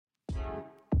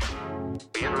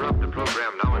We interrupt the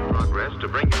program now in progress to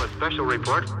bring you a special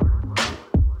report.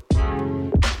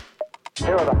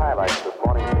 Here are the highlights this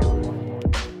morning's news.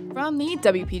 From the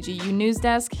WPGU News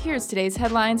Desk, here's today's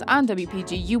headlines on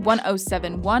WPGU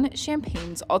 1071,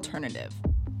 Champaign's Alternative.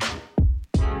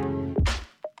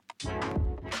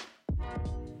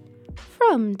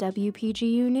 From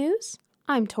WPGU News,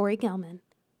 I'm Tori Gelman.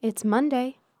 It's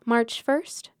Monday, March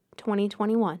 1st,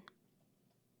 2021.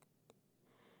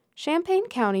 Champaign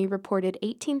County reported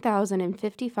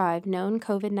 18,055 known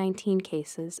COVID-19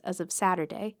 cases as of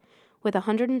Saturday, with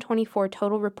 124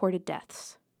 total reported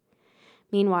deaths.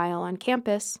 Meanwhile, on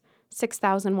campus,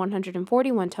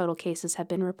 6,141 total cases have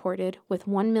been reported, with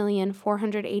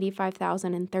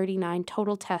 1,485,039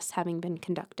 total tests having been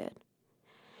conducted.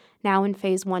 Now in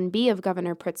Phase 1B of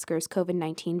Governor Pritzker's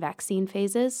COVID-19 vaccine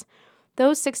phases,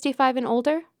 those 65 and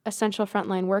older, essential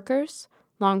frontline workers,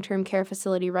 long-term care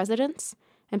facility residents,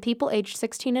 and people aged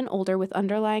 16 and older with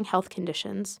underlying health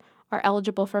conditions are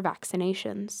eligible for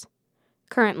vaccinations.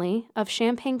 Currently, of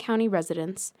Champaign County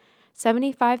residents,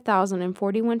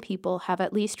 75,041 people have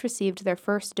at least received their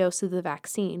first dose of the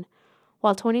vaccine,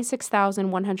 while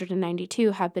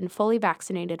 26,192 have been fully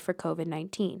vaccinated for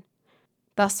COVID-19.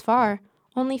 Thus far,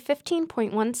 only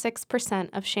 15.16%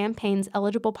 of Champaign's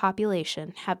eligible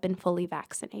population have been fully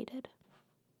vaccinated.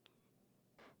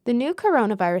 The new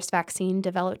coronavirus vaccine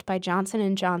developed by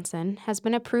Johnson & Johnson has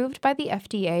been approved by the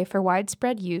FDA for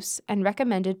widespread use and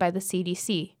recommended by the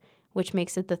CDC, which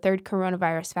makes it the third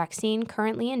coronavirus vaccine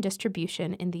currently in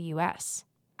distribution in the U.S.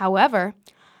 However,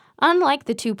 unlike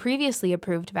the two previously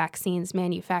approved vaccines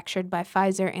manufactured by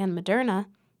Pfizer and Moderna,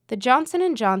 the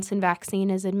Johnson & Johnson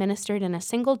vaccine is administered in a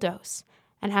single dose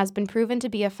and has been proven to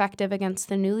be effective against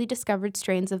the newly discovered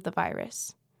strains of the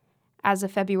virus. As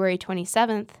of February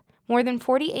 27th, more than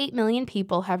 48 million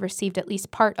people have received at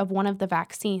least part of one of the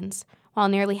vaccines, while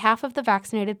nearly half of the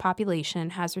vaccinated population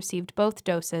has received both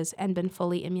doses and been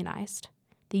fully immunized.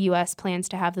 The U.S. plans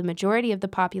to have the majority of the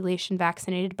population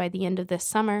vaccinated by the end of this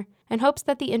summer and hopes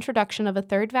that the introduction of a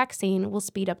third vaccine will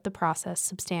speed up the process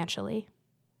substantially.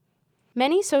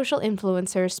 Many social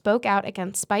influencers spoke out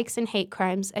against spikes in hate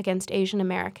crimes against Asian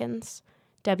Americans.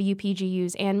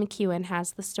 WPGU's Ann McEwen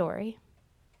has the story.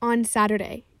 On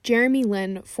Saturday, Jeremy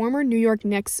Lin, former New York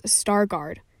Knicks star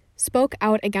guard, spoke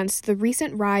out against the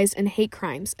recent rise in hate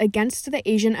crimes against the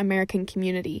Asian American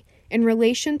community in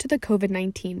relation to the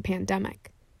COVID-19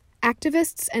 pandemic.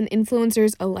 Activists and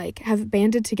influencers alike have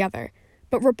banded together,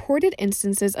 but reported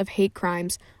instances of hate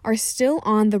crimes are still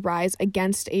on the rise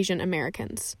against Asian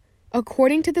Americans.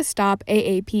 According to the Stop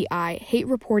AAPI Hate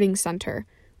Reporting Center,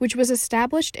 which was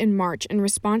established in March in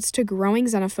response to growing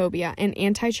xenophobia and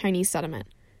anti-Chinese sentiment,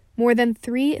 more than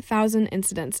 3,000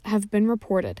 incidents have been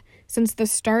reported since the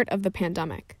start of the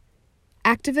pandemic.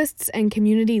 Activists and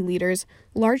community leaders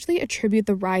largely attribute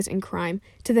the rise in crime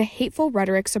to the hateful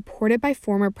rhetoric supported by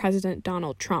former President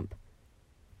Donald Trump.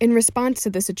 In response to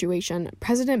the situation,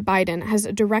 President Biden has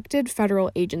directed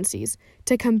federal agencies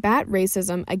to combat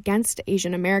racism against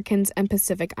Asian Americans and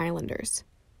Pacific Islanders.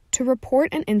 To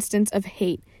report an instance of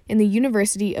hate in the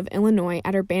University of Illinois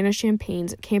at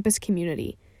Urbana-Champaign's campus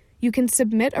community, you can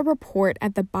submit a report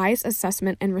at the Bias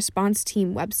Assessment and Response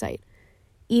Team website,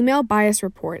 email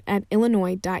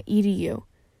biasreport@illinois.edu,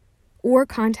 or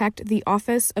contact the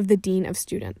Office of the Dean of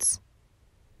Students.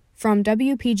 From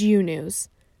WPGU News,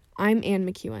 I'm Ann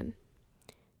McEwen.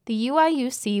 The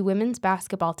UIUC women's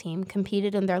basketball team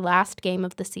competed in their last game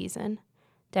of the season.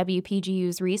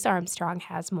 WPGU's Reese Armstrong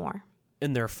has more.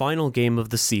 In their final game of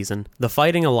the season, the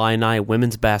Fighting Illini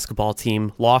women's basketball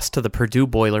team lost to the Purdue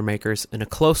Boilermakers in a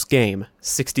close game,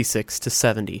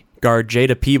 66-70. Guard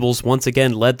Jada Peebles once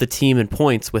again led the team in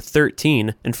points with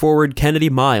 13, and forward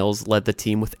Kennedy Miles led the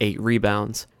team with 8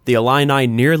 rebounds. The Illini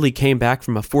nearly came back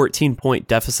from a 14-point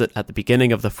deficit at the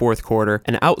beginning of the fourth quarter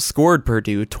and outscored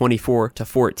Purdue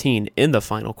 24-14 in the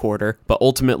final quarter, but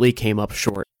ultimately came up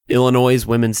short. Illinois'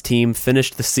 women's team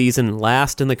finished the season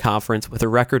last in the conference with a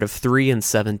record of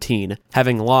 3-17,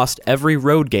 having lost every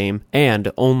road game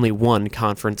and only one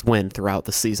conference win throughout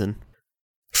the season.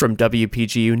 From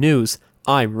WPGU News,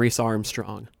 I'm Reese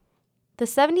Armstrong. The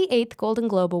 78th Golden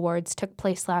Globe Awards took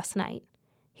place last night.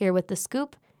 Here with the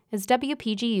scoop is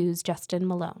WPGU's Justin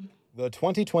Malone. The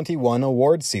 2021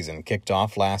 awards season kicked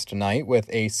off last night with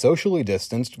a socially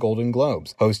distanced Golden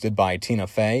Globes, hosted by Tina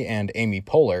Fey and Amy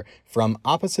Poehler from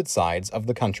opposite sides of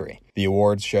the country. The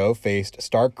awards show faced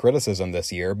stark criticism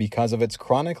this year because of its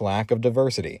chronic lack of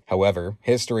diversity. However,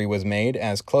 history was made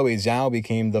as Chloe Zhao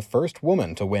became the first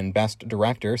woman to win Best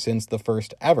Director since the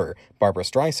first ever Barbra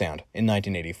Streisand in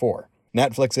 1984.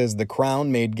 Netflix's The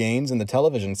Crown made gains in the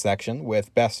television section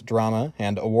with Best Drama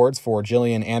and awards for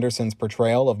Gillian Anderson's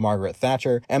portrayal of Margaret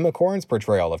Thatcher, Emma Corrin's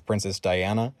portrayal of Princess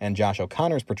Diana, and Josh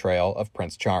O'Connor's portrayal of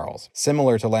Prince Charles.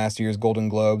 Similar to last year's Golden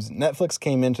Globes, Netflix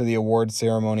came into the awards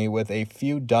ceremony with a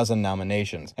few dozen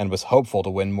nominations and was hopeful to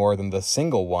win more than the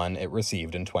single one it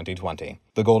received in 2020.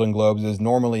 The Golden Globes is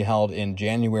normally held in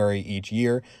January each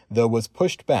year, though was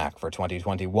pushed back for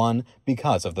 2021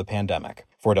 because of the pandemic.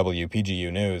 For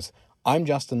WPGU News, I'm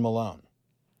Justin Malone.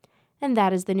 And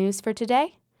that is the news for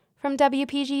today. From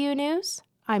WPGU News,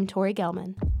 I'm Tori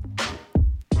Gelman.